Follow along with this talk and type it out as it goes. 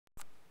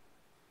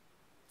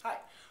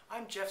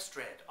I'm Jeff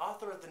Strand,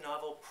 author of the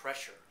novel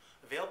Pressure,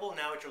 available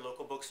now at your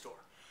local bookstore.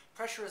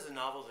 Pressure is a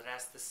novel that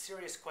asks the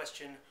serious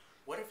question,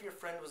 what if your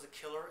friend was a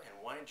killer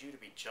and wanted you to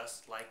be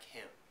just like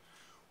him?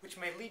 Which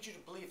may lead you to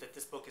believe that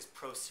this book is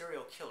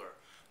pro-serial killer,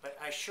 but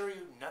I assure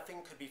you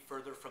nothing could be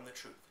further from the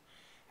truth.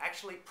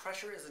 Actually,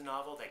 Pressure is a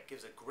novel that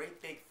gives a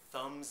great big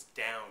thumbs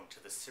down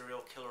to the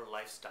serial killer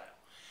lifestyle.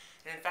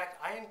 And in fact,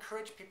 I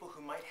encourage people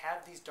who might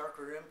have these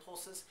darker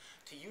impulses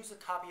to use a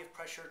copy of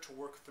Pressure to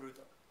work through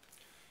them.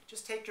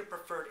 Just take your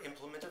preferred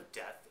implement of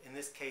death, in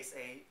this case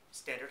a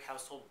standard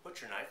household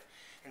butcher knife,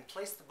 and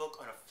place the book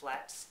on a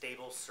flat,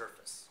 stable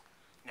surface.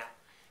 Now,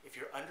 if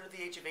you're under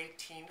the age of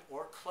 18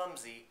 or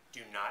clumsy,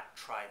 do not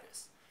try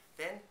this.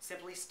 Then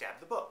simply stab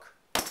the book.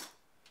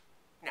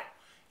 Now,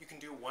 you can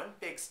do one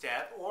big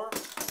stab or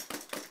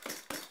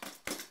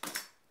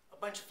a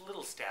bunch of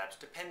little stabs,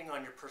 depending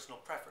on your personal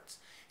preference.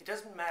 It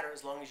doesn't matter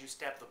as long as you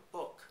stab the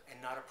book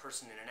and not a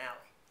person in an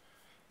alley.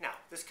 Now,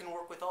 this can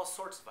work with all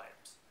sorts of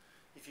items.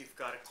 If you've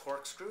got a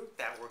corkscrew,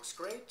 that works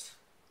great.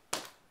 An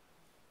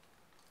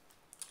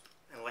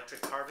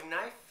electric carving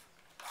knife.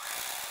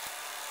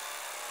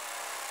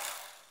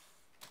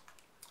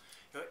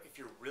 If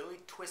you're really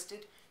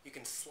twisted, you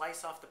can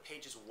slice off the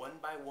pages one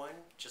by one,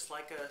 just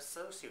like a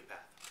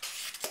sociopath.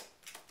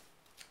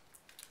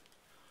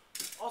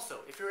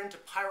 Also, if you're into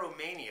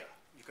pyromania,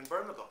 you can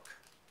burn the book.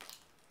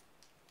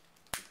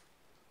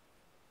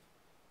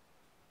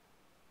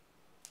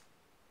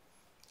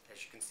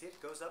 As you can see,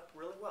 it goes up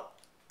really well.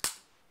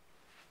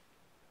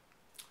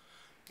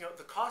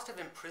 The cost of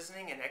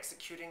imprisoning and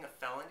executing a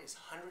felon is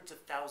hundreds of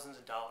thousands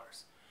of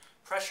dollars.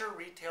 Pressure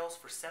retails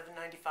for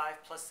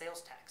 $7.95 plus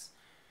sales tax.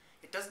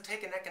 It doesn't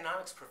take an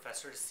economics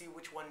professor to see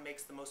which one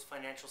makes the most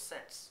financial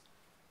sense.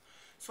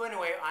 So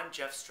anyway, I'm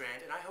Jeff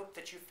Strand, and I hope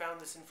that you found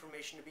this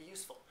information to be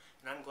useful,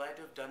 and I'm glad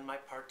to have done my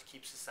part to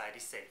keep society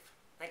safe.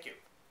 Thank you.